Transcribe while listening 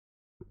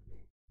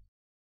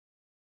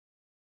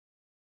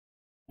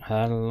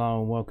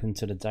Hello and welcome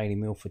to the Daily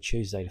Meal for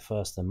Tuesday, the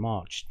 1st of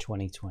March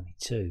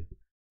 2022.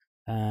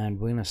 And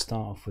we're going to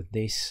start off with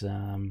this.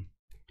 The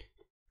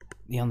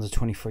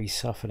under-23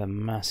 suffered a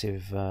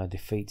massive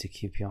defeat to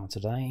QPR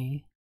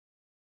today.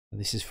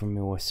 This is from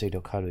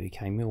millwallfc.co.uk.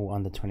 Millwall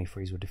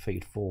under-23s were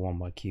defeated 4-1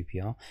 by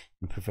QPR in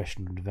the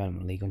Professional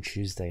Development League on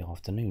Tuesday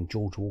afternoon.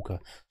 George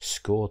Walker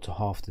scored to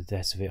half the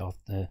death of it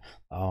after the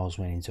R's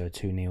went into a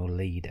 2-0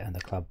 lead at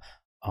the club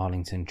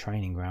Arlington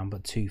training ground,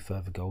 but two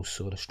further goals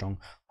saw the strong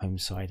home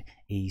side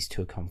ease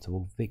to a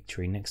comfortable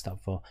victory. Next up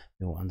for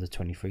Millwall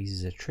under-23s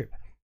is a trip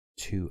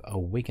to a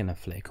Wigan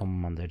Athletic on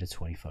Monday the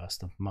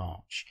 21st of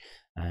March,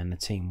 and the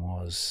team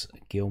was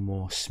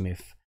Gilmore,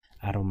 Smith,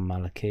 Adam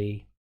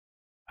Malaki,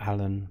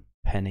 Allen,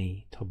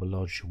 Penny,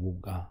 Tobolodge,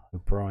 Walker,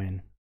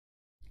 O'Brien,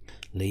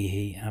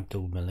 Leahy,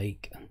 Abdul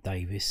Malik and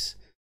Davis,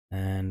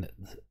 and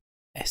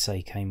SA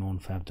came on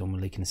for Abdul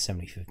Malik in the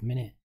 75th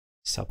minute.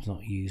 Subs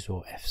not used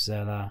were F.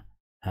 Zeller,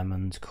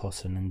 Hammond,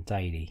 Cotton and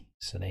Daly.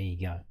 So there you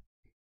go.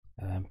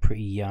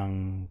 Pretty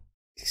young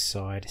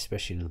side,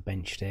 especially the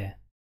bench there.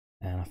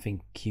 And I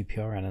think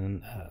QPR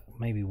had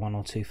maybe one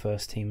or two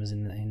first teamers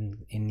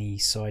in the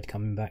side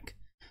coming back.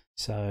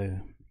 So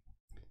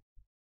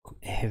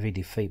a heavy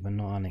defeat, but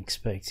not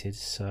unexpected.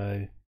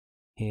 So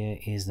here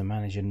is the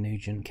manager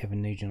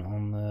Kevin Nugent,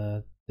 on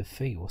the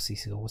defeat. What's he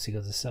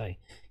got to say?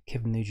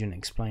 Kevin Nugent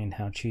explained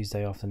how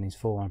Tuesday afternoon's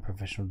 4-1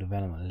 Professional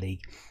Development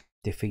League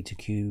defeat to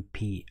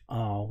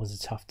QPR was a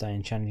tough day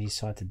and challenged his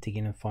side to dig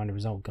in and find a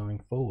result going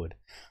forward.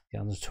 The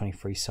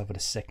under-23 suffered a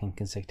second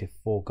consecutive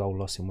 4-goal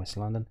loss in West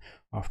London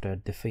after a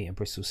defeat at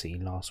Bristol City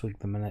last week,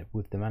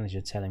 with the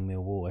manager telling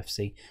Millwall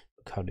FC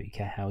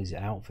how his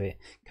outfit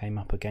came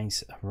up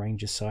against a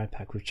Rangers side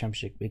packed with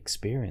championship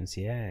experience.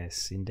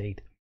 Yes,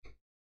 indeed.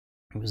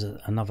 It was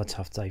another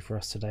tough day for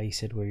us today. He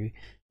said we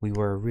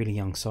were a really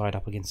young side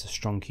up against a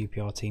strong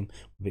QPR team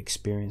with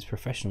experienced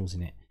professionals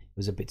in it. It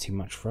was a bit too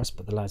much for us,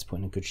 but the lads put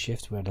in a good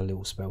shift. We had a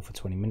little spell for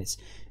 20 minutes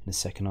in the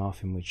second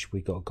half in which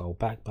we got a goal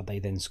back, but they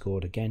then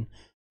scored again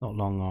not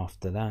long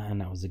after that, and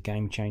that was a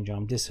game changer.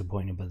 I'm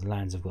disappointed, but the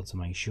lads have got to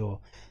make sure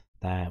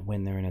that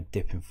when they're in a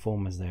dip in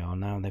form as they are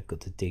now, they've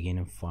got to dig in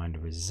and find a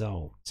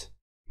result.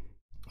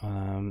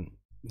 I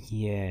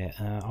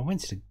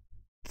went to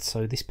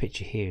so this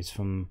picture here is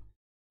from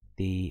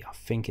I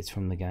think it's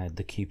from the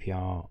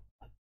QPR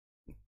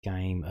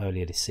game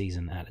earlier this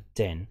season at the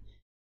Den,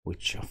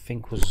 which I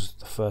think was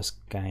the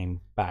first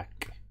game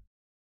back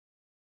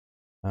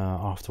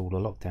after all the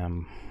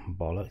lockdown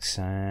bollocks,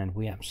 and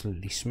we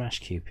absolutely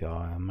smashed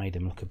QPR and made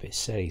them look a bit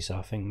silly. So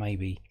I think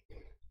maybe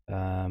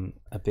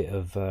a bit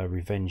of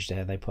revenge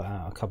there. They put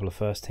out a couple of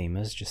first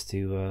teamers just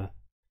to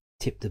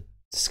tip the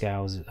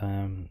scales,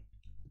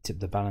 tip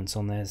the balance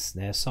on their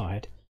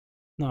side.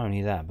 Not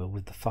only that, but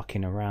with the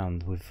fucking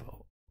around with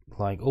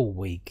like all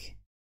week,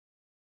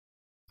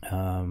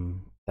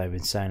 they've been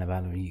saying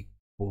about it.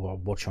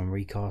 Watch on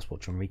recast,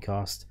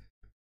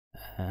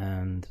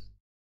 and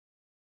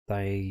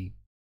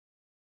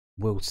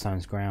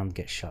Wildstone's ground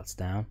gets shut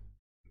down,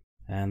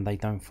 and they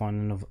don't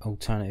find an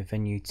alternative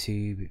venue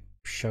to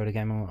show the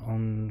game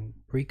on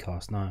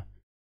recast. No,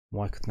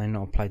 why could they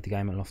not have played the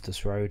game at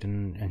Loftus Road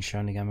and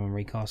shown the game on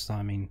recast?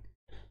 I mean,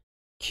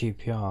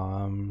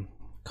 QPR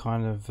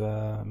kind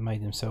of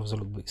made themselves a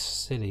little bit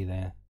silly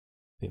there,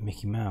 a bit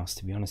Mickey Mouse,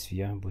 to be honest with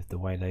you, with the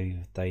way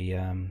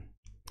they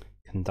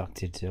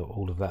conducted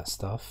all of that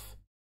stuff.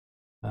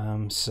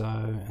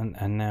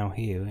 And now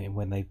here,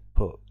 when they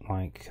put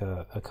like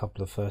a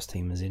couple of first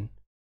teamers in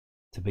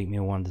to beat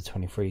Millwall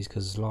under-23s,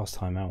 because last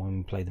time out when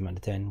we played them at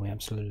the Den, we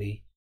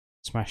absolutely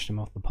smashed them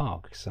off the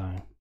park.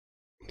 So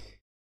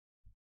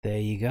there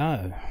you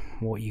go.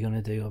 What are you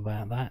gonna do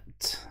about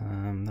that?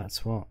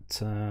 That's what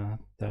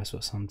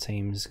some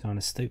teams kind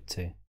of stoop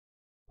to.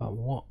 But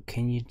what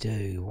can you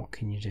do? What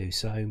can you do?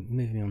 So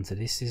moving on to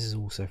this. This is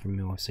also from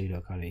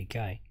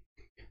millwallfc.co.uk.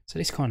 So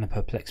this kind of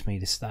perplexed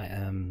me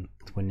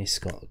when this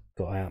got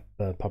out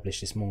published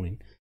this morning.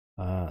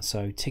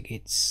 So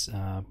tickets,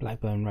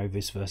 Blackburn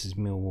Rovers versus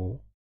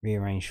Millwall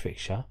rearranged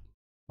fixture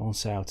on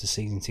sale to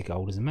season ticket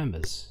holders and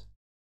members.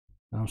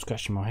 And I'm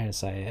scratching my head and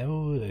saying,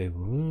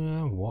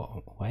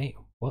 what? Wait,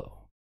 what?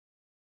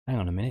 Hang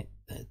on a minute.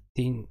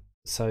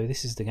 So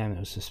this is the game that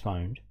was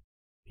postponed,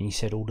 and you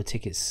said all the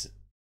tickets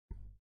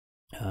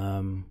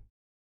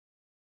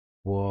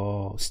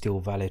were still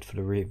valid for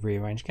the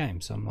rearranged game.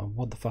 So I'm like,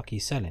 what the fuck are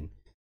you selling?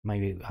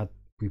 Maybe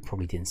we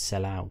probably didn't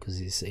sell out because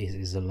it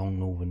is a long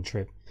northern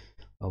trip,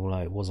 although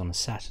it was on a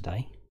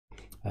Saturday.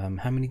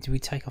 How many did we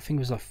take? I think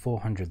it was like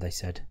 400, they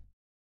said.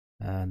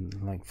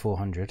 Like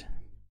 400.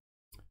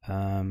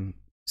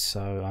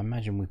 So I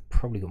imagine we've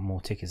probably got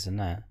more tickets than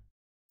that.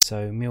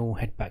 So Mill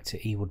head back to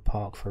Ewood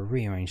Park for a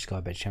rearranged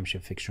Sky Bet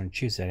Championship fixture on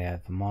Tuesday, the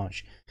 8th of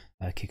March.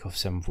 Kick-off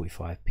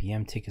 7:45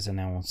 PM. Tickets are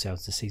now on sale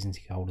to season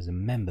ticket holders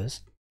and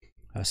members.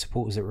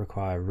 Supporters that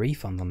require a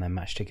refund on their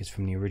match tickets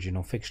from the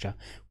original fixture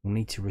will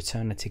need to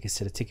return the tickets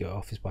to the ticket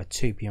office by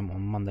 2 PM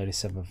on Monday the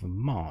 7th of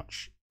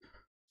March.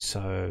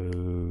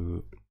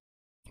 So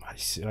I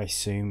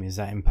assume, is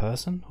that in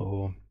person,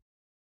 or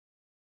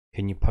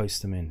can you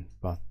post them in?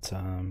 But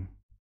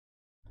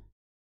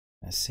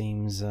it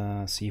seems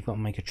so you've got to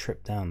make a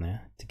trip down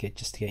there to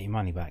get your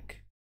money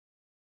back.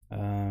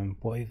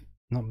 What if,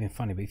 not being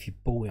funny, but if you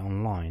bought it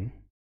online,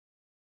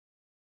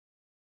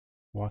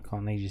 why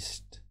can't they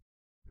just?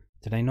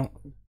 Do they not?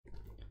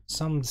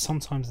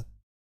 Sometimes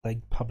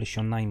they publish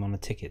your name on the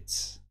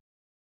tickets.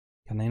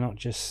 Can they not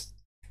just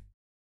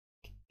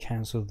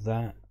cancel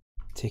that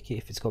ticket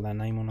if it's got that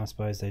name on? I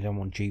suppose they don't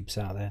want dupes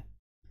out there,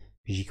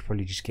 because you could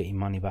probably just get your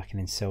money back and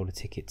then sell the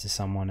ticket to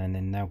someone, and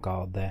then they'll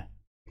go up there.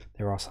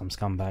 There are some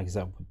scumbags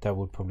that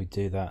would probably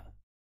do that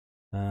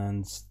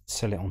and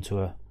sell it onto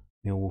a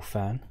Millwall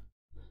fan,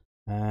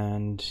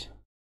 and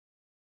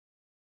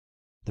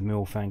the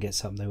Millwall fan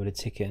gets up there with a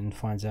ticket and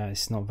finds out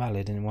it's not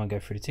valid and it won't go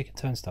through the ticket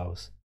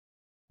turnstiles.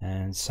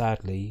 And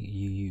sadly,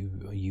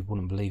 you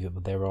wouldn't believe it,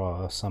 but there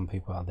are some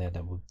people out there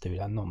that will do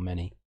that. Not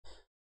many,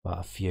 but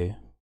a few.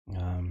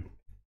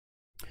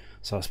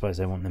 So I suppose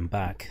they want them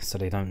back, so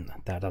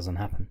that doesn't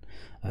happen.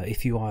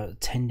 If you are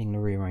attending the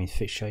rearranged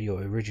fixture,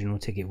 your original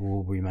ticket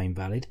will remain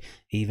valid,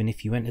 even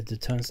if you entered the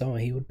turnstile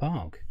at Hewood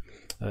Park.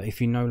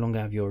 If you no longer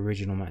have your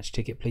original match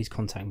ticket, please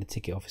contact the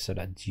ticket office so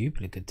that a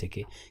duplicate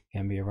ticket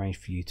can be arranged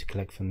for you to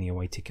collect from the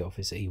away ticket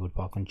office at Hewood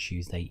Park on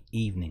Tuesday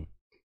evening.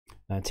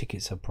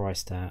 Tickets are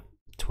priced at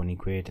 20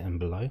 quid and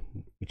below,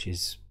 which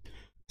is,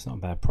 it's not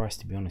a bad price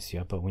to be honest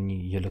with you, but when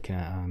you're looking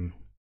at a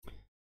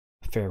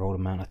fair old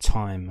amount of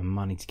time and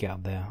money to get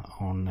up there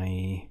on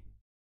a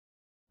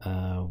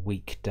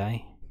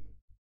weekday,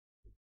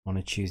 on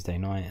a Tuesday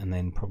night, and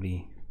then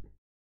probably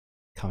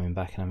coming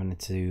back and having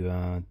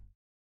to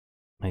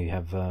maybe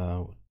have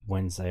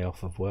Wednesday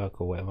off of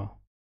work or whatever,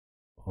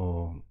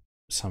 or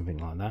something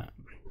like that.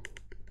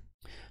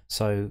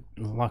 So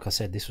like I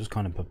said, this was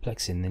kind of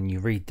perplexing. Then you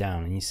read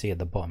down and you see at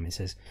the bottom it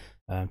says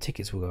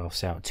tickets will go off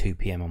sale at 2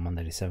 PM on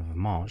Monday the 7th of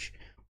March.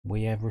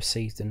 We have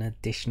received an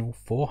additional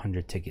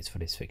 400 tickets for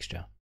this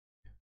fixture.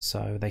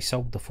 So they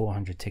sold the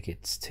 400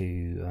 tickets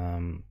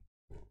to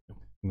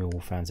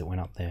Millwall fans that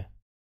went up there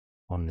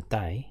on the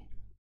day,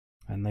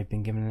 and they've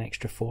been given an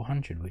extra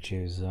 400, which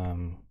is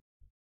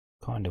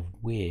kind of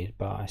weird.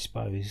 But I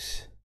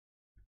suppose,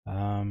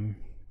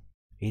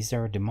 is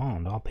there a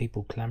demand? Are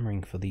people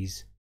clamouring for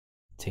these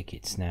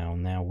tickets now?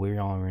 Now we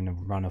are in a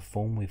run of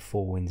form with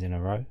 4 wins in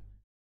a row.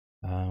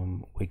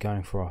 We're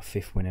going for our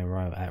 5th win in a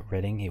row at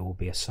Reading. It will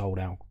be a sold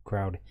out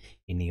crowd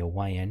in the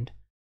away end.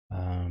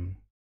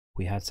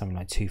 We had something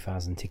like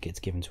 2,000 tickets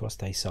given to us.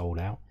 They sold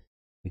out.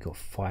 We got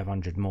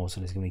 500 more, so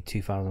there's going to be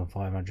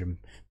 2,500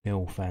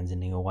 Millwall fans in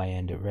the away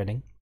end at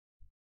Reading.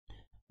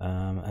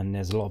 And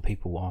there's a lot of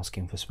people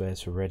asking for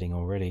spares for Reading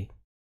already,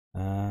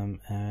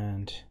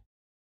 and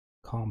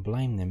can't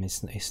blame them.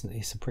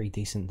 It's a pretty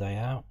decent day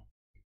out.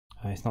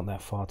 It's not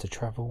that far to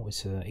travel.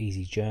 It's an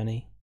easy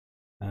journey.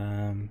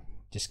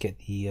 Just get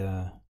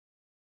the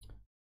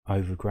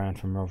overground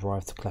from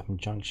Rowett to Clapham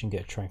Junction.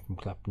 Get a train from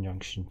Clapham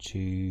Junction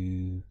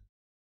to,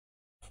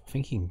 I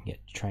think you can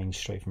get trains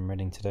straight from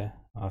Reading to there.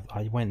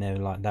 I went there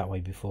like that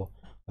way before.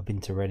 I've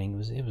been to Reading.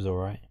 It was all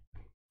right.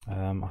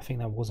 I think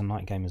that was a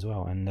night game as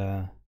well.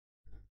 And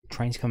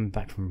trains coming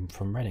back from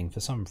Reading for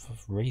some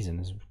reason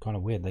is kind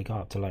of weird. They go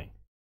up to like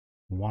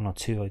 1 or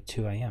 2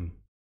 a.m.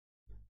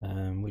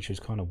 Which was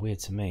kind of weird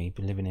to me.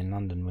 But living in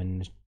London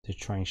when the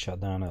train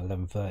shut down at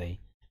 11:30,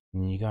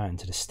 and you go out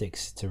into the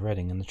sticks to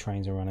Reading and the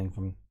trains are running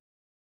from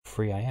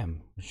 3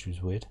 a.m, which was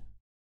weird.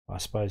 But I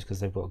suppose because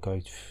they've got to go,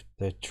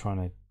 they're trying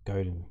to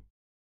go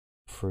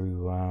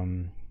through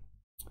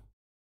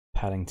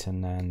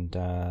Paddington and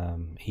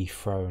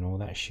Heathrow and all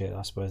that shit.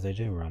 I suppose they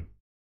do run.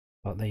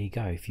 But there you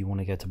go. If you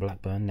want to go to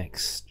Blackburn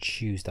next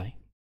Tuesday,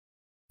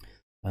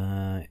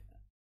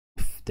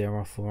 there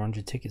are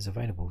 400 tickets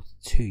available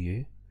to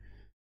you.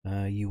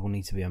 You will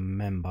need to be a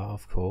member,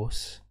 of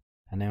course,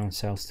 and they're on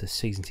sales to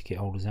season ticket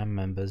holders and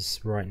members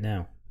right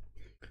now.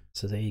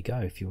 So there you go.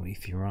 If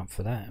you're up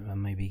for that,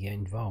 and maybe get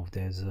involved.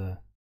 There's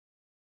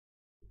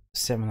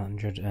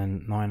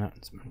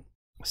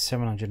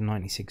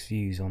 796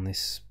 views on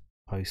this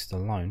post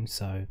alone,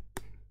 so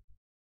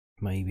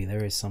maybe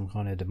there is some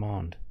kind of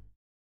demand.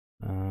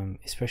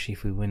 Especially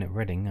if we win at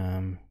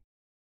Reading.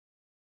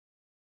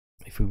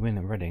 If we win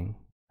at Reading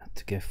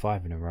to get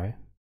 5 in a row,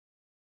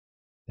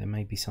 there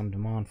may be some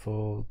demand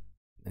for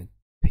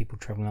people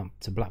travelling up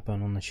to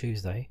Blackburn on the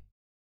Tuesday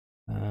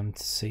to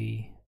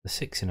see the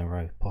 6 in a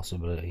row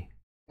possibility,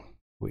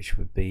 which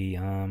would be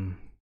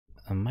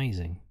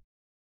amazing.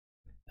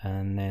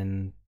 And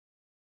then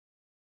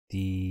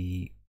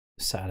the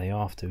Saturday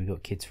after, we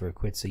got kids for a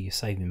quid, so you're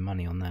saving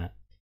money on that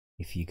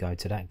if you go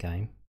to that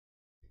game.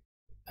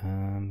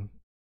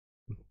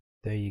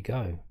 There you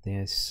go.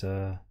 There's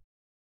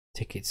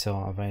tickets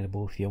are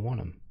available if you want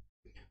them.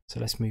 So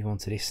let's move on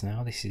to this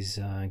now. This is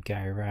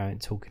Gary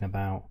Rowett talking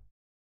about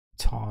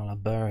Tyler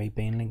Burey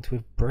being linked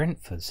with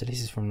Brentford. So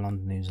this is from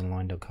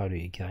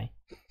londonnewsonline.co.uk.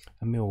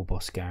 A Millwall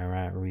boss Gary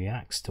Rowett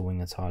reacts to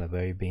winger Tyler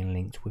Burey being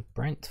linked with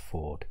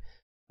Brentford.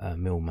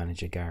 Mill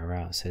manager Gary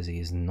Rowett says he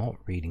is not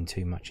reading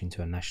too much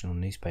into a national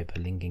newspaper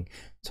linking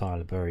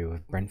Tyler Burey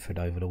with Brentford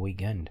over the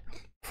weekend.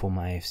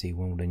 Former AFC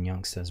Wimbledon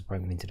youngster has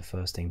broken into the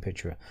first team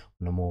picture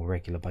on a more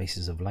regular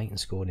basis of late and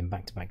scored in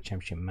back-to-back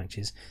championship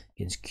matches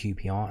against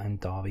QPR and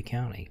Derby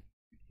County.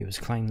 It was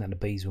claimed that the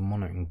Bees were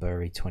monitoring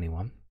Burey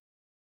 21,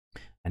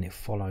 and it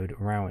followed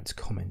Rowett's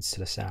comments to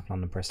the South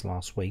London press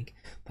last week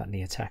that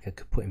the attacker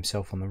could put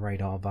himself on the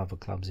radar of other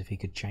clubs if he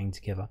could chain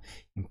together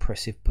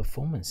impressive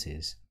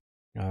performances.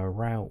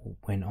 Rowett,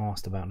 when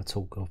asked about the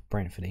talk of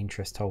Brentford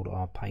interest, told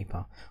our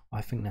paper,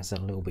 "I think that's a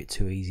little bit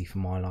too easy for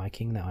my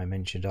liking. That I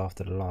mentioned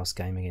after the last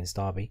game against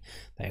Derby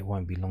that it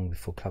won't be long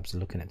before clubs are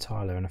looking at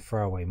Tyler and a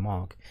throwaway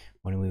mark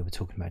when we were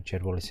talking about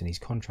Jed Wallace and his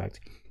contract.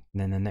 And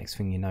then the next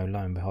thing you know, lo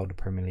and behold, the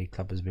Premier League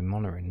club has been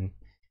monitoring him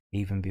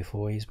even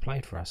before he's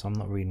played for us. I'm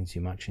not reading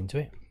too much into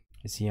it.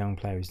 It's a young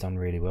player who's done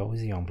really well.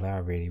 He's a young player I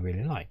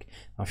really like.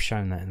 I've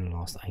shown that in the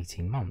last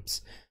 18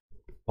 months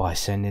by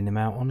sending him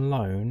out on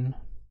loan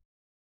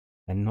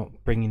and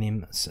not bringing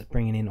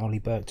in Ollie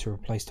Burke to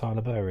replace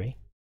Tyler Burey.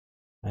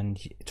 And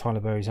Tyler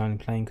Burey's only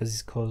playing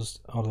because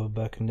Oliver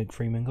Burke and Luke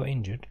Freeman got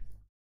injured.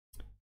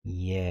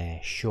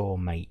 Yeah, sure,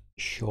 mate.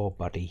 Sure,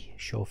 buddy.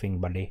 Sure thing,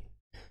 buddy.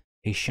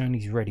 He's shown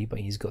he's ready, but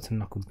he's got to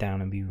knuckle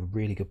down and be a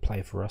really good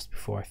player for us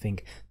before I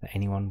think that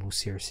anyone will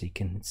seriously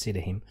consider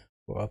him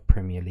for a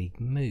Premier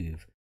League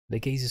move." The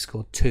geezer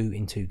scored 2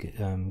 in 2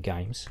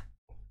 games,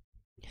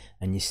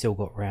 and you still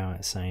got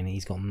Rowett saying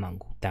he's got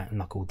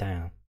knuckle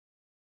down.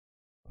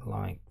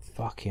 Like,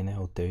 fucking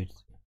hell, dude.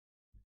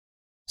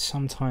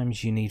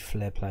 Sometimes you need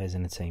flair players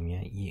in a team,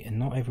 yeah?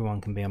 Not everyone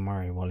can be a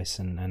Murray Wallace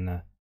and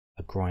a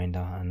grinder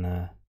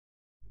and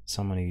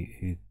someone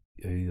who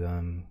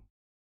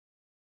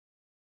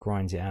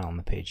grinds it out on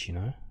the pitch, you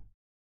know?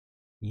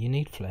 You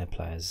need flair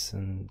players,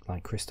 and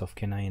like Christophe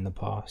Kene in the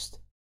past.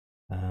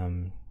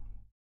 Not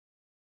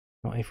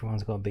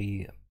everyone's got to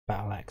be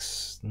battle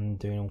axe and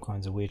doing all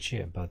kinds of weird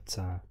shit, but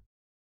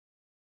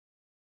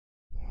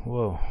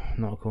well,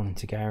 not according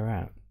to Gary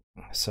Rowett.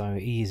 So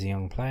he is a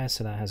young player,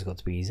 so that has got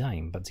to be his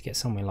aim. But to get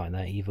somewhere like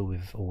that, either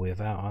with or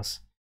without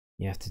us,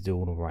 you have to do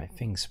all the right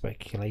things.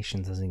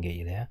 Speculation doesn't get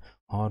you there.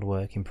 Hard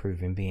work,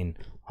 improving, being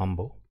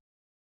humble,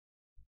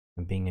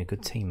 and being a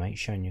good teammate,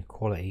 showing your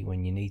quality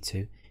when you need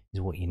to,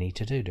 is what you need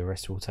to do. The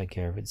rest will take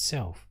care of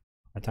itself.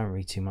 I don't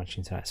read too much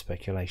into that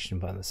speculation,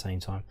 but at the same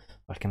time,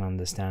 I can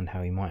understand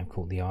how he might have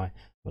caught the eye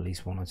of at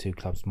least 1 or 2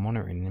 clubs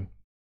monitoring him.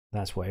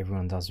 That's what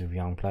everyone does with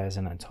young players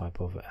and that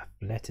type of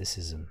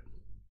athleticism.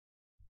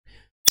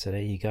 So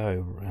there you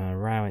go,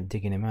 Rowett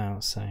digging him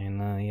out, saying,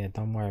 yeah,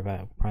 don't worry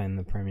about playing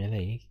the Premier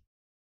League.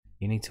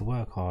 You need to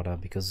work harder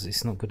because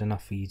it's not good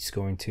enough for you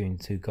scoring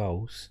 2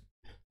 goals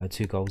in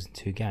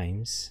 2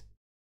 games.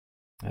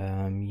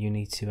 You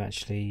need to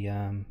actually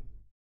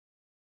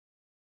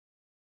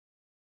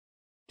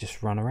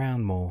just run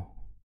around more.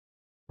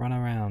 Run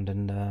around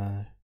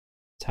and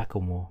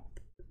tackle more.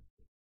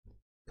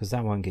 Because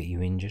that won't get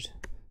you injured.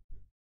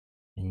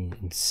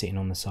 And sitting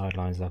on the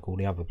sidelines like all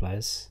the other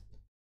players.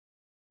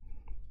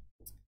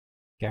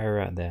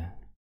 Gary out there,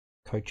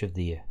 coach of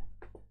the year.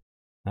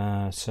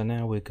 So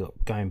now we've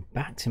got going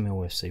back to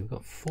Millwall FC. We've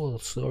got 4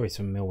 stories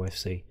from Millwall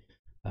FC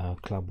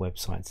club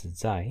website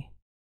today.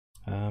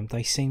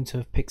 They seem to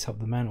have picked up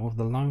the mantle of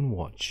the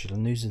Loanwatch. The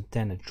News of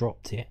Den had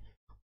dropped it.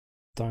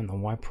 Don't know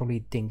why. Probably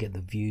didn't get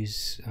the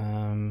views,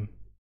 and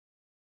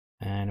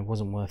it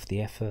wasn't worth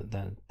the effort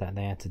that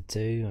they had to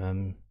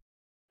do,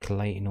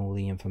 collating all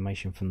the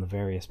information from the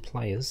various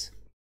players.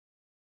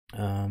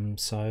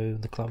 So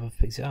the club have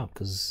picked it up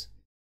because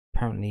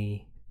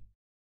apparently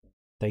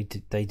they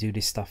do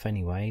this stuff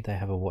anyway. They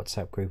have a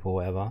WhatsApp group or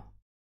whatever,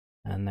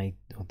 and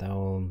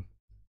they'll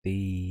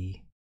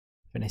be.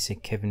 I think they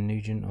said Kevin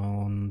Nugent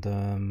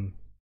and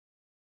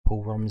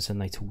Paul Robinson.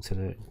 They talk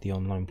to the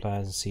on-loan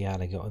players and see how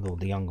they got, or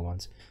the younger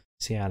ones,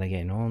 see how they're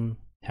getting on,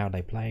 how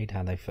they played,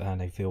 how they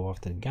feel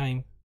after the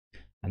game,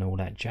 and all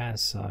that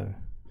jazz. So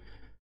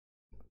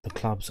the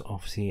clubs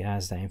obviously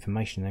has that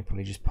information. They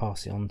probably just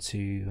pass it on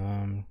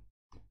to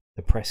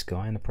the press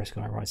guy, and the press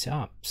guy writes it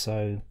up.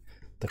 So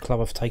the club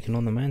have taken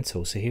on the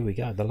mantle. So here we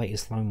go, the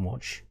latest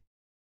Loanwatch.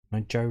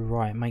 Joe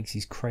Wright makes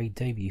his Craig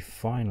debut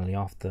finally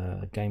after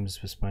a game was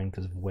postponed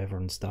because of weather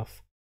and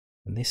stuff.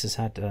 And this has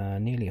had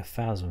nearly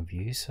 1,000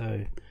 views,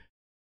 so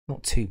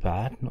not too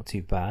bad, not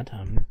too bad.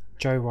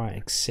 Joe Wright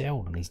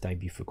excelled on his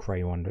debut for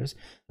Cray Wanderers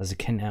as the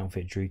Kent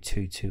outfit drew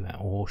 2-2 at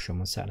Horsham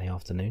on Saturday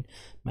afternoon,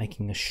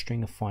 making a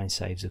string of fine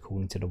saves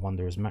according to the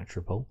Wanderers match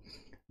report.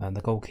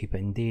 The goalkeeper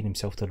endeared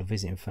himself to the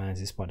visiting fans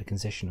despite the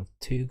concession of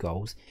 2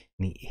 goals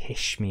in the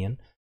Hishmian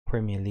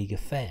Premier League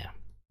affair.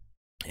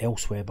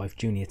 Elsewhere, both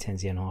Junior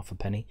Tenzi and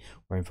Halfpenny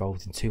were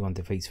involved in 2-1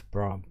 defeats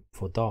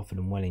for Dartford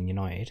and Welling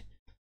United,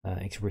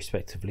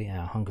 respectively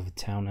at Hungerford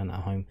Town and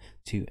at home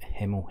to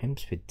Hemel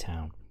Hempstead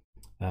Town.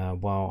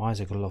 While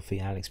Isaac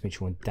Olofi, Alex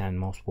Mitchell and Dan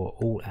Moss were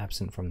all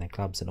absent from their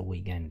clubs at the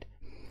weekend.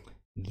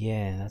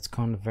 Yeah, that's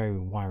kind of very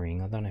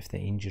worrying. I don't know if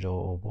they're injured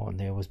or what.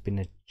 There has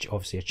been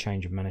obviously a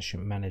change of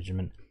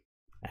management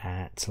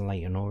at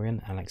Leyton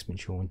Orient. Alex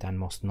Mitchell and Dan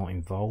Moss not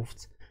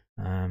involved.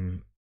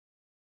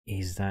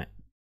 Is that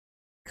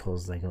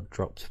because they got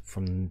dropped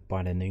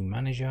by the new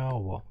manager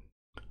or what?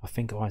 I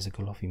think Isaac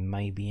Olofi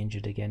may be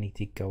injured again. He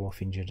did go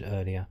off injured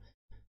earlier.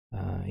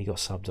 He got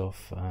subbed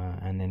off,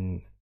 and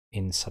then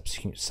in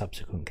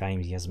subsequent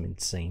games he hasn't been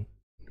seen.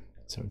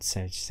 So it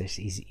says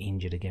he's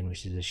injured again,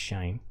 which is a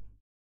shame.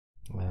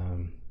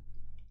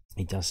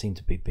 He does seem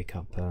to pick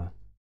up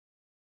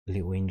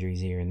little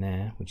injuries here and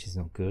there, which is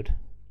not good.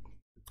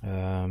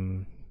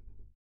 And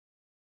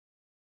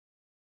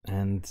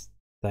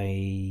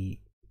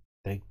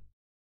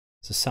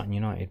so Sutton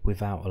United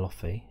without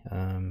Olofi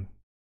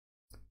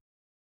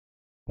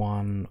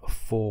won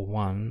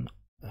 4-1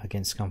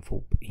 against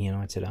Scunthorpe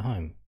United at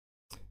home,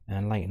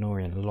 and Leyton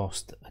Orient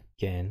lost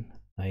again.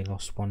 They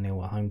lost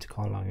 1-0 at home to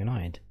Carlisle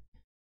United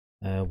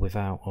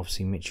without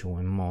obviously Mitchell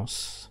and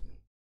Moss.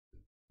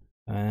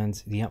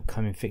 And the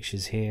upcoming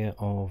fixtures here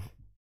of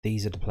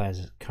these are the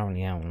players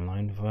currently out on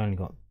loan. We've only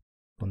gone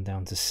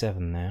down to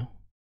 7 now.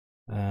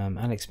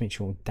 Alex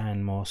Mitchell,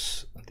 Dan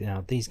Moss.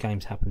 Now these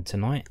games happen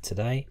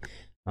today.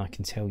 I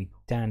can tell you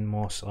Dan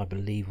Moss, I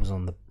believe, was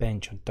on the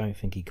bench. I don't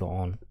think he got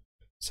on.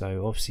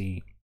 So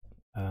obviously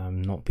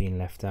not being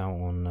left out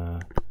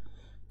on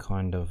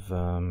kind of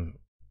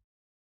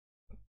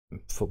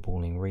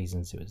footballing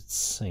reasons, it would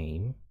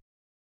seem.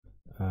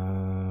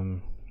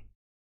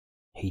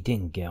 He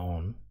didn't get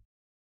on.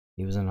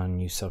 He was an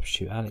unused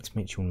substitute. Alex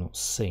Mitchell not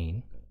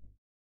seen.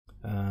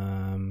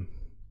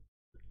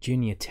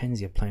 Junior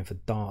Tenzia playing for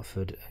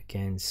Dartford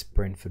against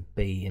Brentford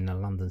B in the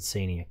London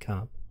Senior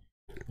Cup,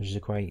 which is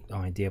a great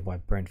idea by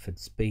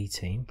Brentford's B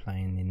team,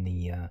 playing in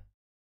the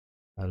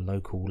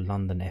local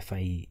London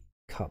FA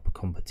Cup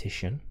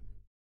competition.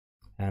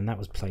 And that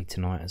was played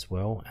tonight as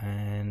well.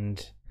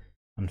 And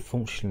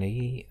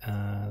unfortunately,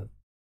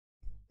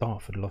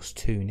 Dartford lost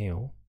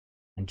 2-0.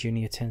 And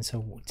Junior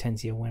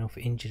Tenzia went off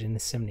injured in the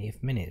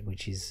 70th minute,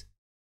 which is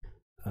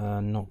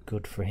not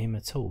good for him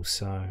at all.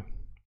 So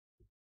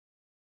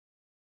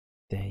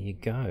there you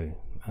go.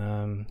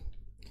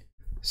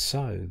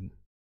 So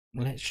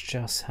let's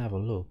just have a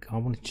look. I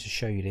wanted to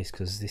show you this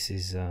because this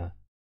is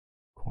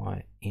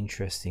quite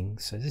interesting.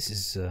 So this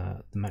is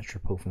the match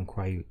report from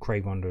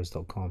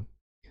CrayWanderers.com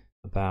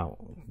about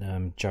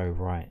Joe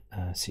Wright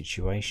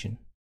situation,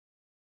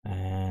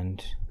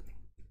 and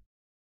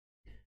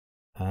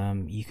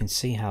you can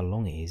see how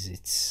long it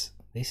is.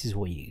 This is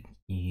what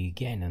you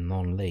get in a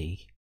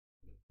non-league.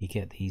 You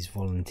get these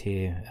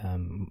volunteer.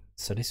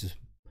 So this is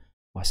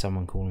by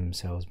someone calling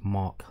themselves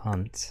Mark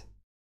Hunt.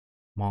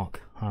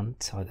 Mark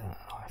Hunt.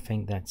 I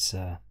think that's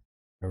a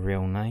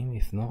real name.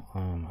 If not,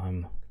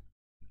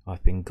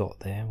 I've been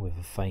got there with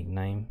a fake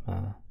name.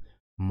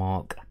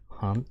 Mark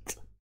Hunt.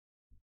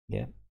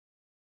 Yeah.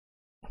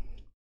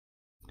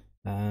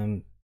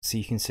 So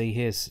you can see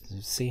here.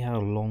 See how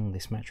long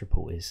this match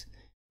report is,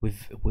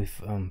 with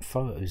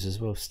photos as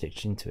well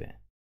stitched into it.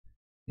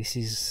 This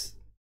is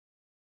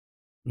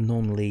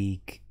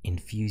non-league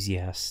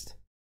enthusiast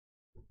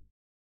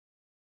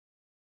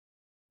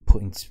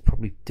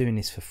probably doing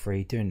this for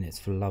free, doing this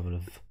for love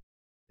of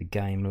the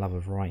game, love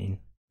of writing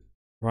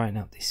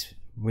up this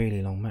really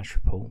long match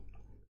report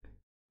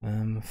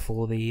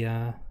for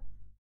the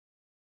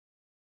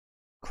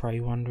Cray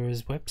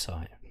Wanderers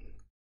website.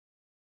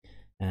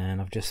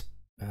 And I've just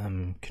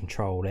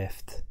Control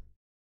F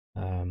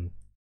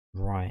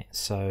right,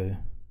 so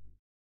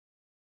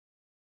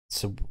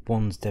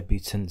Wands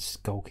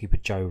debutants goalkeeper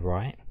Joe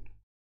Wright.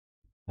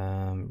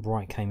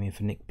 Wright came in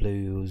for Nick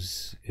Blue,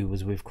 who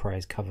was with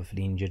Cray's cover for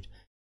the injured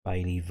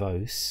Bailey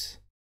Vose.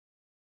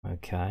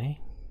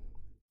 Okay.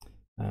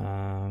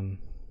 An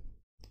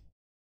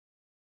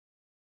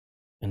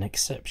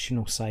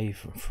exceptional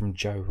save from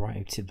Joe Wright,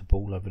 who tipped the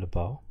ball over the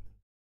bar.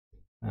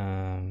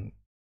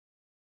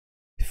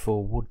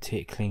 Before Wood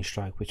hit a clean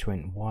strike which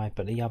went wide,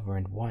 but at the other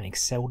end White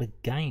excelled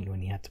again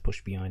when he had to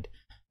push behind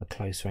a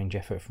close range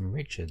effort from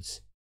Richards.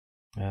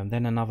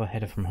 Then another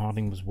header from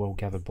Harding was well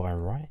gathered by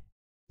Wright.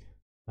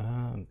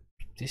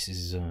 This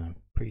is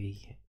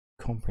pretty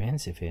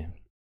comprehensive here.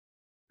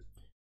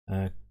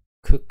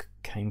 Cook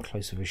came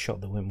close with a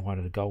shot that went wide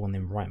of the goal, and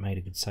then Wright made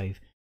a good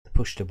save to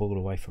push the ball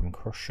away from a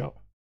cross shot.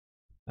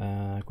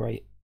 A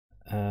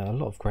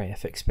lot of great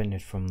effort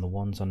expended from the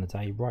ones on the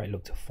day. Wright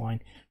looked a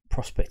fine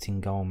prospecting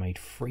goal, made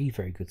 3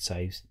 very good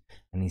saves,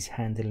 and his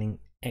handling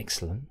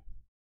excellent.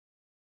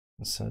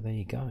 So there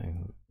you go.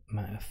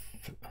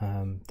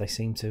 They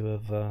seem to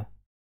have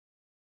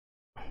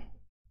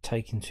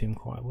taken to him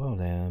quite well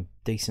there.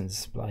 Decent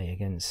display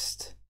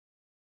against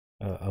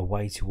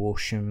away to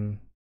Horsham.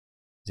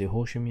 Is it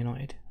Horsham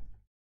United?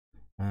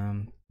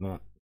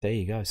 But there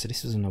you go. So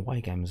this was an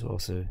away game as well.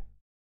 So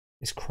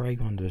this Cray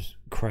Wanderers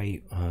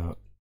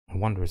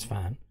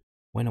fan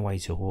went away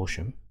to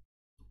Horsham,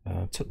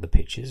 took the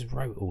pictures,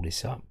 wrote all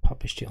this up,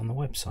 published it on the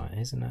website.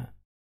 Isn't that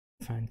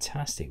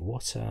fantastic?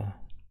 What a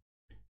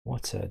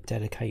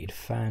dedicated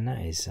fan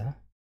that is, huh?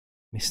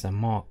 Mr.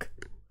 Mark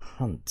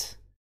Hunt.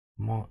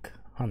 Mark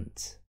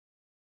Hunt.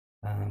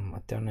 I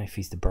don't know if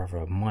he's the brother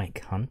of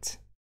Mike Hunt.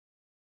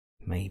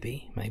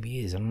 Maybe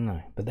he is, I don't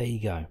know. But there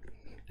you go.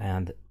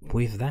 And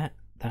with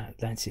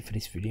that's it for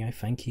this video.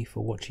 Thank you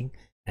for watching,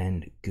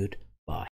 and goodbye.